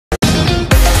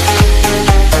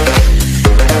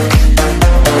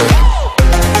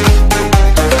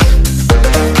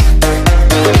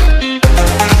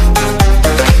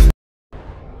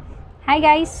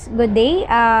guys, good day.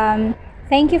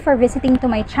 Thank you for visiting to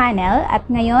my channel. At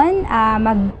ngayon,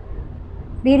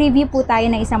 mag-review po tayo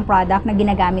ng isang product na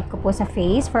ginagamit ko po sa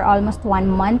face for almost 1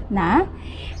 month na.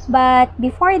 But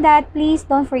before that, please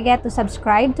don't forget to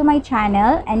subscribe to my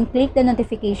channel and click the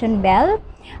notification bell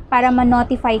para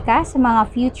ma-notify ka sa mga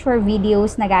future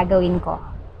videos na gagawin ko.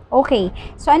 Okay,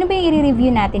 so ano ba yung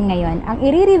i-review natin ngayon? Ang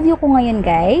i-review ko ngayon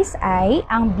guys ay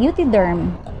ang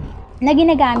Beautederm na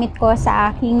ginagamit ko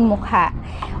sa aking mukha.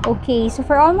 Okay, so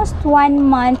for almost 1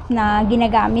 month na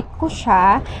ginagamit ko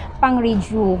siya pang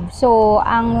rejuve. So,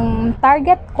 ang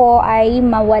target ko ay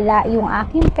mawala yung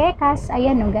aking pekas.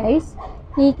 Ayan o guys,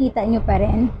 nakikita nyo pa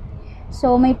rin.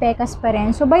 So, may pekas pa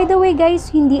rin. So, by the way guys,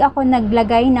 hindi ako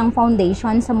naglagay ng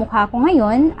foundation sa mukha ko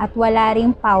ngayon at wala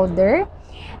ring powder.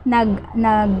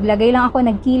 Naglagay lang ako,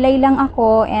 nagkilay lang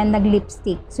ako, and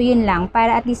nag-lipstick. So, yun lang.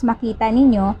 Para at least makita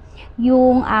ninyo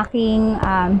yung aking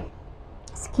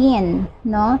skin,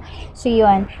 no? So,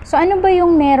 yun. So, ano ba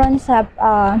yung meron sa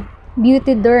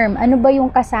Beautederm? Ano ba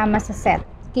yung kasama sa set?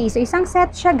 Okay, so isang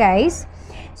set siya, guys.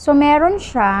 So, meron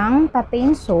siyang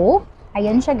papain soap.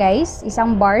 Ayan siya, guys.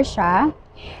 Isang bar siya.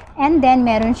 And then,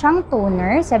 meron siyang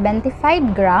toner,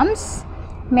 75 grams.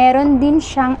 Meron din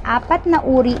siyang 4 na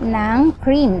uri ng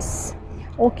creams.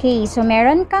 Okay, so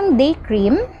meron kang day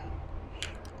cream.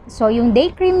 So, yung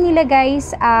day cream nila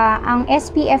guys, ang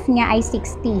SPF niya ay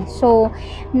 60. So,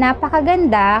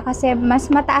 napakaganda kasi mas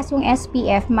mataas yung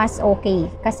SPF, mas okay.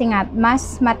 Kasi nga,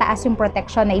 mas mataas yung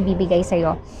protection na ibibigay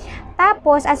sa'yo.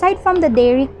 Tapos, aside from the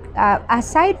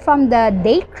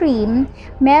day cream,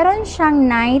 meron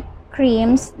siyang night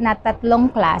creams na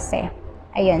 3 klase.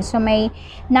 Ayun, so may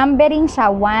numbering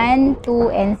siya 1,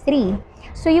 2, and 3.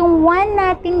 So, yung 1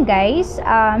 natin guys,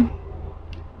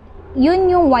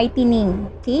 yun yung whitening.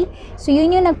 Okay? So,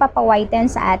 yun yung nagpapa-whiten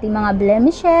sa ating mga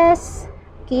blemishes.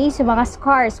 Okay? So, mga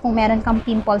scars, kung meron kang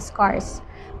pimple scars.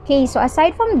 Okay? So,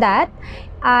 aside from that,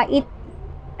 it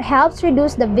helps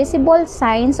reduce the visible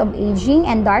signs of aging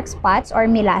and dark spots or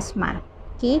melasma.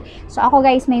 Okay? So, ako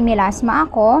guys, may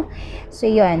melasma ako. So,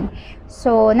 yun.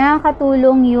 So,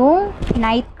 nakakatulong yung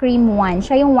night cream 1.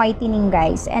 Siya yung whitening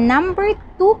guys. And number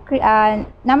 2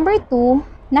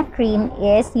 na cream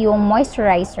is yung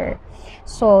moisturizer.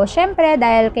 So, syempre,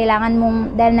 dahil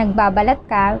nagbabalat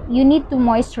ka, you need to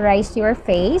moisturize your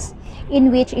face, in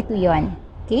which ito yon.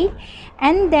 Okay?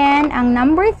 And then, ang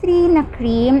number 3 na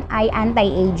cream ay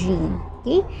anti-aging.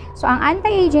 Okay? So, ang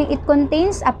anti-aging, it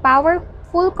contains a powerful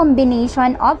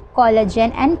combination of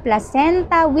collagen and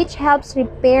placenta which helps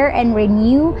repair and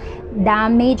renew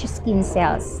damaged skin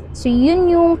cells. So,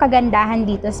 yun yung kagandahan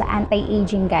dito sa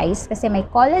anti-aging guys kasi may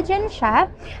collagen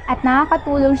siya at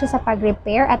nakakatulong siya sa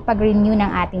pag-repair at pag-renew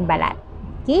ng ating balat.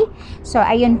 Okay? So,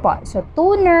 ayun po. So,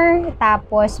 toner,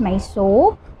 tapos may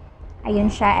soap. Ayun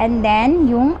siya. And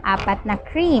then, yung 4 na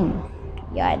cream.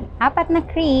 Yun. 4 na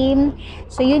cream.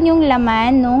 So, yun yung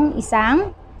laman nung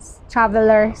isang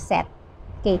traveler set.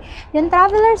 Okay. Yung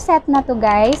traveler set na to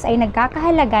guys ay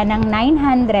nagkakahalaga ng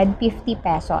 950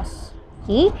 pesos.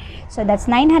 Okay? So, that's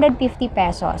 950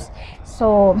 pesos.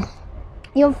 So,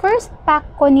 yung first pack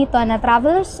ko nito na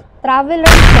traveler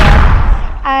set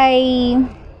ay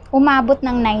umabot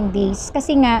ng 9 days.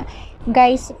 Kasi nga,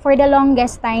 guys, for the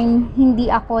longest time,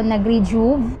 hindi ako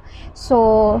nag-rejuve.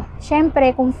 So,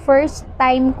 syempre, kung first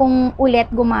time kong ulit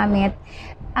gumamit,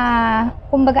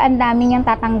 kumbaga ang dami niyang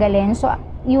tatanggalin. So,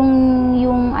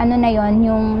 yung ano na yon,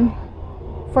 yung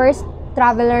first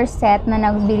traveler set na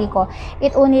nagbili ko,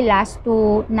 it only lasts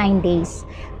to 9 days.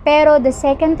 Pero the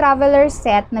second traveler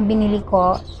set na binili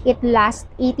ko, it lasts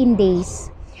 18 days.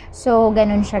 So,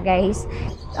 ganun siya guys.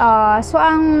 So,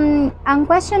 ang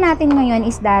question natin ngayon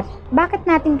is that, bakit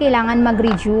natin kailangan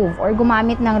mag-rejuve or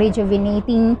gumamit ng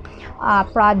rejuvenating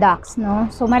products, no?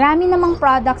 So, marami namang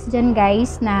products dyan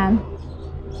guys na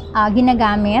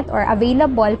ginagamit or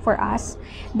available for us.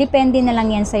 Depende na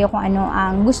lang yan sa'yo kung ano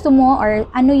ang gusto mo or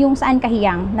ano yung saan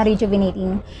kahiyang na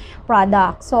rejuvenating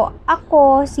product. So,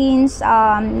 ako, since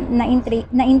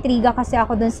na-intriga kasi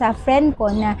ako dun sa friend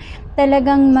ko na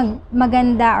talagang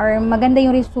maganda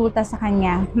yung resulta sa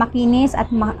kanya. Makinis at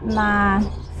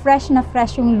fresh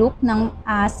yung look ng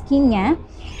skin niya,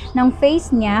 ng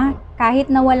face niya.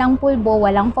 Kahit na walang pulbo,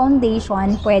 walang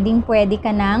foundation, pwedeng-pwede ka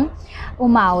nang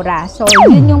umaura. So,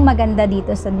 yun yung maganda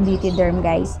dito sa Beautederm,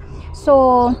 guys.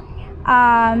 So,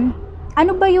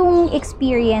 ano ba yung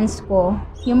experience ko?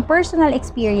 Yung personal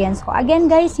experience ko. Again,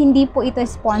 guys, hindi po ito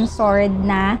sponsored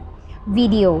na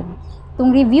video.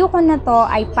 Itong review ko na to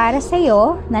ay para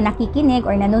sa'yo na nakikinig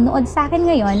or nanonood sa akin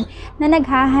ngayon na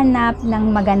naghahanap ng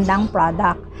magandang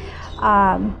product.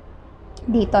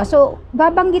 dito. So,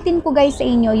 babanggitin ko guys sa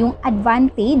inyo yung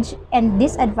advantage and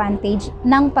disadvantage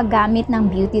ng paggamit ng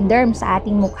Beautederm sa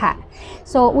ating mukha.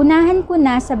 So, unahan ko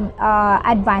na sa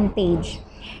advantage.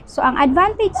 So, ang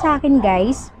advantage sa akin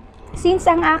guys, since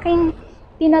ang aking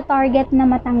tina-target na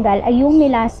matanggal ay yung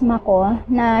melasma ko,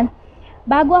 na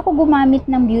bago ako gumamit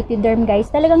ng Beautederm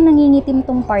guys, talagang nangingitim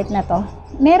tong part na to.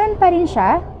 Meron pa rin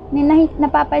siya,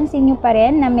 napapansin nyo pa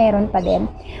rin na meron pa din.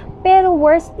 Pero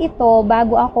worst ito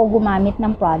bago ako gumamit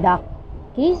ng product.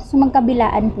 Okay? So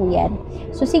magkabilaan po yan.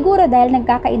 So siguro dahil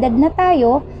nagkakaedad na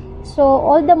tayo, so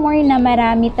all the more na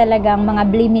marami talagang mga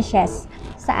blemishes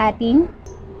sa ating.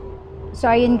 So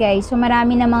ayun guys, so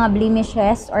marami na mga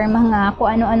blemishes or mga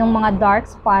kung ano-anong mga dark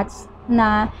spots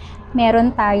na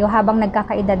meron tayo habang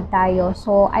nagkakaedad tayo.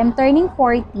 So I'm turning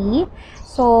 40.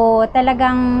 So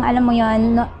talagang alam mo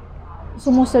yon,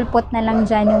 sumusulpot na lang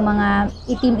dyan yung mga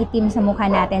itim-itim sa mukha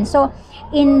natin. So,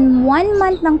 in 1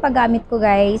 month ng paggamit ko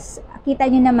guys, kita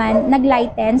nyo naman,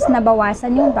 nag-lightens,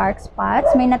 nabawasan yung dark spots.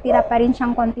 May natira pa rin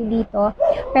siyang konti dito,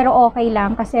 pero okay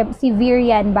lang kasi severe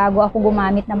yan bago ako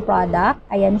gumamit ng product.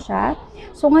 Ayan siya.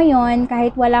 So, ngayon,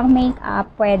 kahit walang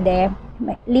makeup, pwede.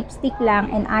 Lipstick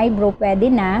lang and eyebrow, pwede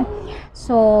na.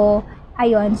 So,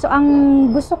 ayun. So, ang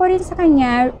gusto ko rin sa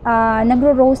kanya,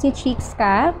 nagro-rosy cheeks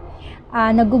ka.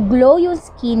 Nag-glow yung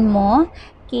skin mo.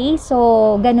 Okay?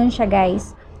 So, ganun siya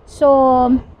guys. So,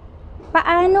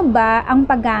 paano ba ang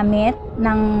paggamit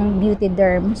ng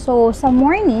Beautederm? So, sa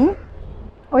morning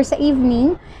or sa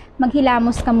evening,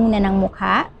 maghilamos ka muna ng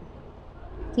mukha.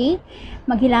 Okay?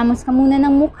 Maghilamos ka muna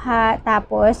ng mukha,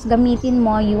 tapos gamitin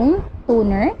mo yung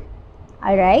toner.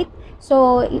 Alright?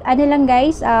 So, ano lang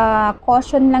guys,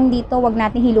 caution lang dito, wag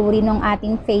natin hilurin ng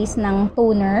ating face ng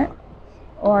toner.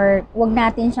 Or wag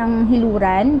natin siyang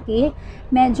hiluran, okay?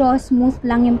 Medyo smooth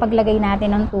lang yung paglagay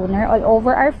natin ng toner all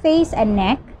over our face and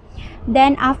neck.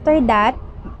 Then after that,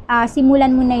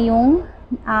 simulan mo na yung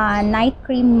night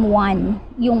cream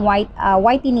 1, yung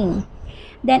whitening.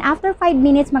 Then after 5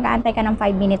 minutes, mag-aantay ka ng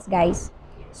 5 minutes guys.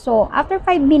 So after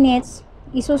 5 minutes,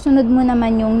 isusunod mo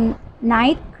naman yung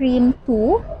night cream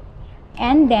 2,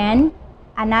 and then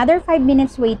another 5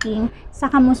 minutes waiting,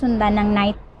 saka mo sundan ng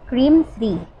night cream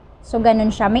 3. So, ganun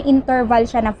siya. May interval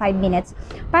siya na 5 minutes.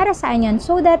 Para saan yun?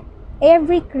 So that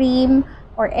every cream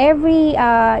or every,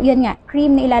 yun nga,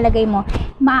 cream na ilalagay mo,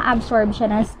 ma-absorb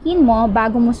siya ng skin mo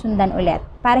bago mo sundan ulit.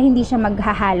 Para hindi siya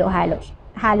maghahalo-halo.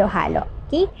 Halo-halo.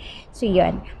 Okay? So,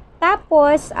 yun.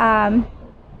 Tapos,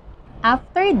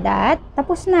 after that,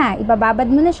 tapos na. Ibababad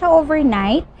mo na siya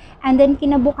overnight. And then,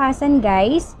 kinabukasan,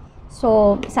 guys,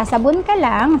 so, sasabon ka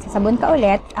lang, sasabon ka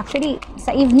ulit. Actually,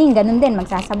 sa evening, ganun din,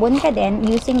 magsasabon ka din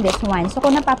using this one. So,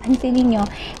 kung napapansin niyo,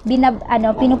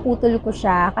 pinuputol ko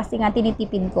siya kasi nga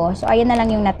tinitipid ko. So, ayan na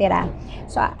lang yung natira.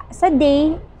 So, sa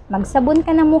day, magsabon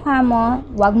ka ng mukha mo,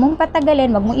 wag mong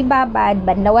patagalin, wag mong ibabad,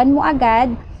 banlawan mo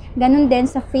agad. Ganun din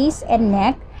sa face and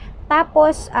neck.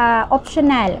 Tapos,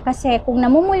 optional. Kasi kung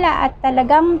namumula at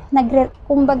talagang,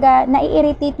 kumbaga,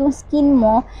 nai-irritate yung skin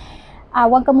mo,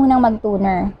 wag ka munang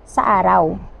mag-toner sa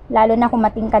araw. Lalo na kung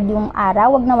matingkad yung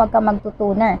araw, wag ka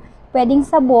mag-toner. Pwedeng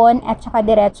sabon at saka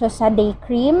diretso sa day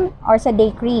cream or sa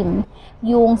day cream.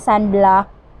 Yung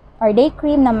sunblock or day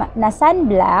cream na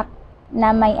sunblock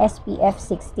na may SPF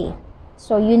 60.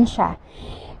 So, yun siya.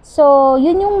 So,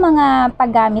 yun yung mga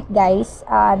paggamit guys.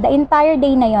 The entire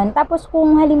day na yun. Tapos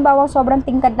kung halimbawa sobrang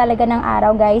tingkad talaga ng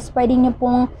araw guys, pwede nyo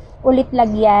pong ulit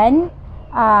lagyan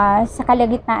sa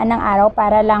kalagitnaan ng araw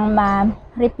para lang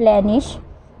ma-replenish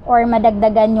or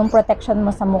madagdagan yung protection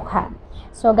mo sa mukha.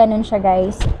 So, ganun siya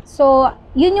guys. So,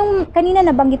 yun yung kanina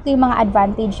nabanggit ko yung mga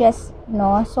advantages,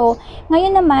 no? So,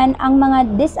 ngayon naman, ang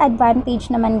mga disadvantage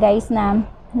naman guys na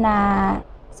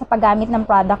sa paggamit ng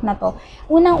product na to.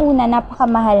 Unang-una,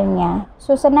 napakamahal niya.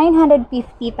 So, sa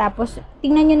 950, tapos,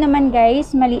 tingnan nyo naman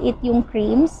guys, maliit yung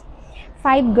creams.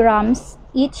 5 grams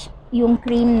each yung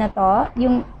cream na to.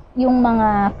 Yung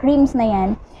mga creams na yan.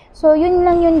 So, yun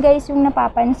lang yun guys yung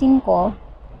napapansin ko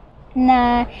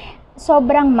na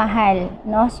sobrang mahal,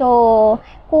 no? So,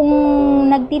 kung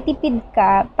nagtitipid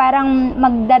ka, parang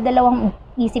magdadalawang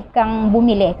isip kang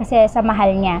bumili kasi sa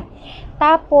mahal niya.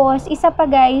 Tapos, isa pa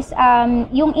guys,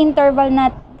 yung interval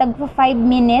na tagpo 5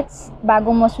 minutes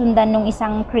bago mo sundan ng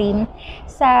isang cream,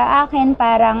 sa akin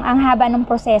parang ang haba ng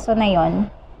proseso na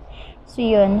yon. So,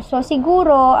 yun. So,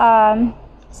 siguro,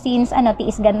 since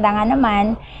tiis ganda nga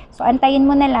naman, so antayin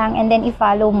mo na lang and then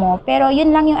i-follow mo. Pero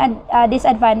yun lang yung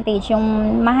disadvantage,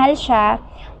 yung mahal siya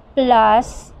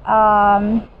plus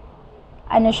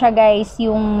siya guys,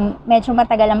 yung medyo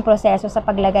matagal ang proseso sa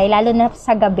paglagay, lalo na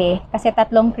sa gabi kasi 3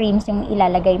 creams yung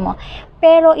ilalagay mo.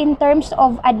 Pero in terms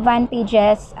of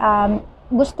advantages,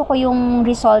 gusto ko yung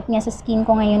result niya sa skin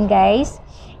ko ngayon, guys.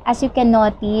 As you can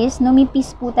notice,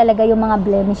 numipis po talaga yung mga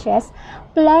blemishes.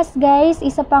 Plus, guys,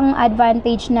 isa pang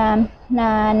advantage na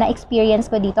experience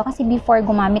ko dito, kasi before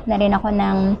gumamit na rin ako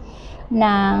ng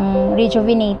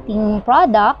rejuvenating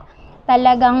product,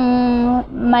 talagang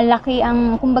malaki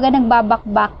ang, kumbaga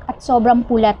nagbabakbak at sobrang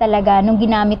pula talaga nung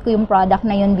ginamit ko yung product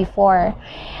na yun before.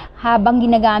 Habang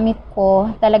ginagamit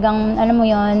ko, talagang, alam mo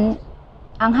yun,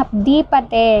 ang hapdi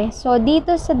pati. So,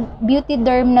 dito sa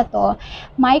Beautederm na to,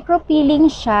 micro-peeling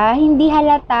siya, hindi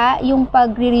halata yung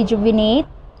pag-rejuvenate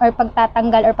or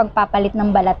pagtatanggal or pagpapalit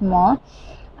ng balat mo.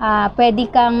 Pwede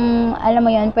kang, alam mo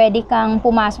yun, pwede kang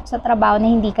pumasok sa trabaho na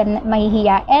hindi ka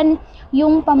mahihiya. And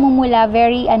yung pamumula,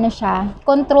 very siya,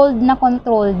 controlled na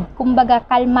controlled. Kumbaga,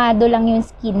 kalmado lang yung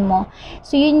skin mo.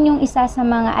 So, yun yung isa sa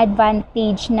mga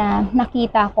advantage na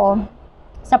nakita ko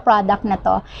sa product na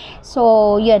to.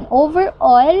 So, yun.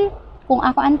 Overall, kung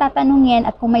ako ang tatanungin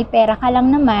at kung may pera ka lang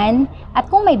naman at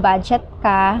kung may budget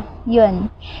ka, yun.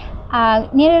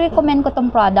 Nire-recommend ko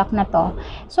tong product na to.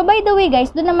 So, by the way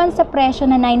guys, doon naman sa presyo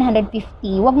na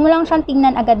 950, wag mo lang siyang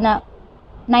tingnan agad na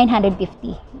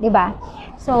 950, 'di ba?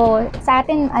 So, sa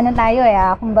atin tayo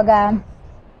kumbaga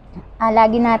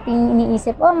lagi nating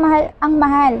iniisip, mahal, ang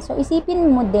mahal. So, isipin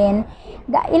mo din,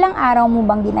 ilang araw mo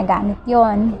bang ginagamit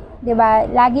 'yon? 'Di ba?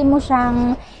 Lagi mo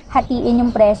siyang hatiin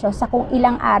yung presyo sa kung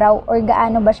ilang araw or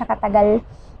gaano ba siya katagal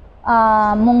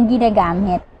mong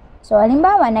ginagamit. So,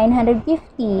 halimbawa,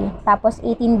 950, tapos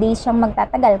 18 days siyang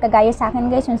magtatagal. Kagaya sa akin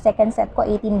guys, yung second set ko,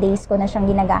 18 days ko na siyang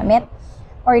ginagamit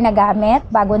or nagamit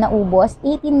bago naubos.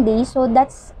 18 days, so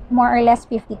that's more or less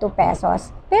 52 pesos.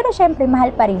 Pero syempre,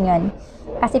 mahal pa rin yun.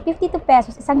 Kasi 52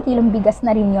 pesos, 1 kilong bigas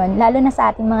na rin yun. Lalo na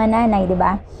sa ating mga nanay, di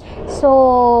ba?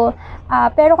 So,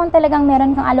 pero kung talagang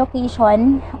meron kang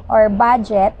allocation or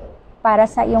budget para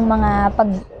sa iyong mga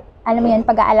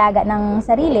pag-aalaga ng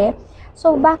sarili,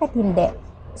 so bakit hindi?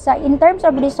 So, in terms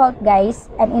of result guys,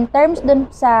 and in terms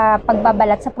dun sa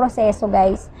pagbabalat sa proseso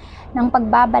guys, ng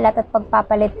pagbabalat at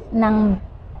pagpapalit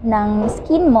ng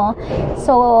skin mo,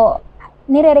 so,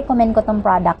 nire-recommend ko tong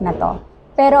product na to.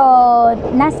 Pero,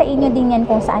 nasa inyo din yan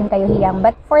kung saan kayo hiyang.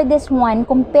 But for this one,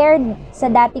 compared sa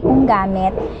dati kong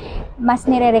gamit, mas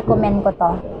nire-recommend ko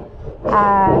to.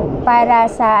 Para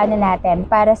sa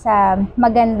para sa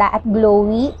maganda at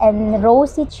glowy and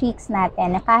rosy cheeks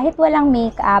natin. Kahit walang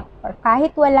makeup or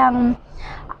kahit wala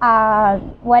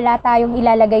tayong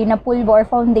ilalagay na pulbo or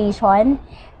foundation,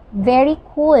 very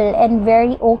cool and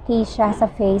very okay siya sa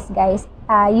face guys.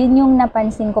 Yun yung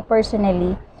napansin ko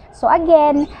personally. So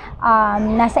again,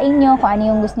 nasa inyo kung ano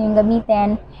yung gusto nyo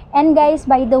gamitin. And guys,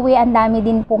 by the way, ang dami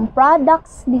din pong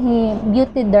products ni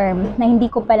Beautederm na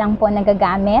hindi ko pa lang po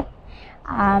nagagamit.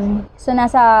 So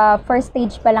nasa first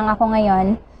stage pa lang ako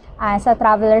ngayon, sa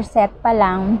traveler set pa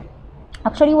lang.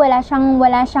 Actually wala siyang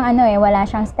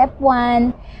step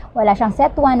 1, wala siyang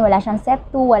set 1, wala siyang set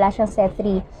 2, wala siyang set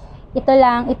 3.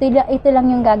 Ito lang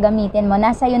yung gagamitin mo.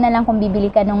 Nasa iyo na lang kung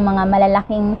bibili ka ng mga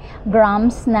malalaking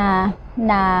grams na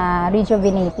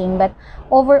rejuvenating. But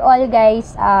overall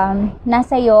guys,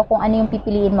 nasa iyo kung ano yung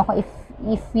pipiliin mo.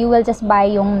 If you will just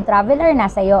buy yung traveler,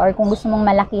 nasa iyo, or kung gusto mong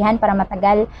malakihan para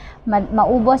matagal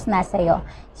maubos, nasa iyo.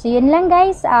 So yun lang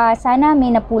guys, sana may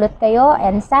napulot kayo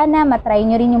and sana matry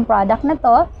nyo rin yung product na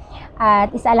to at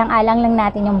isalang-alang lang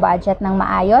natin yung budget ng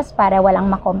maayos para walang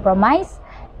makompromise.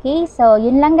 Okay, so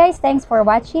yun lang guys, thanks for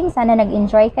watching, sana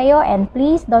nag-enjoy kayo and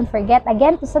please don't forget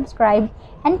again to subscribe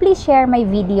and please share my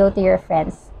video to your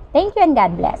friends. Thank you and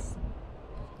God bless.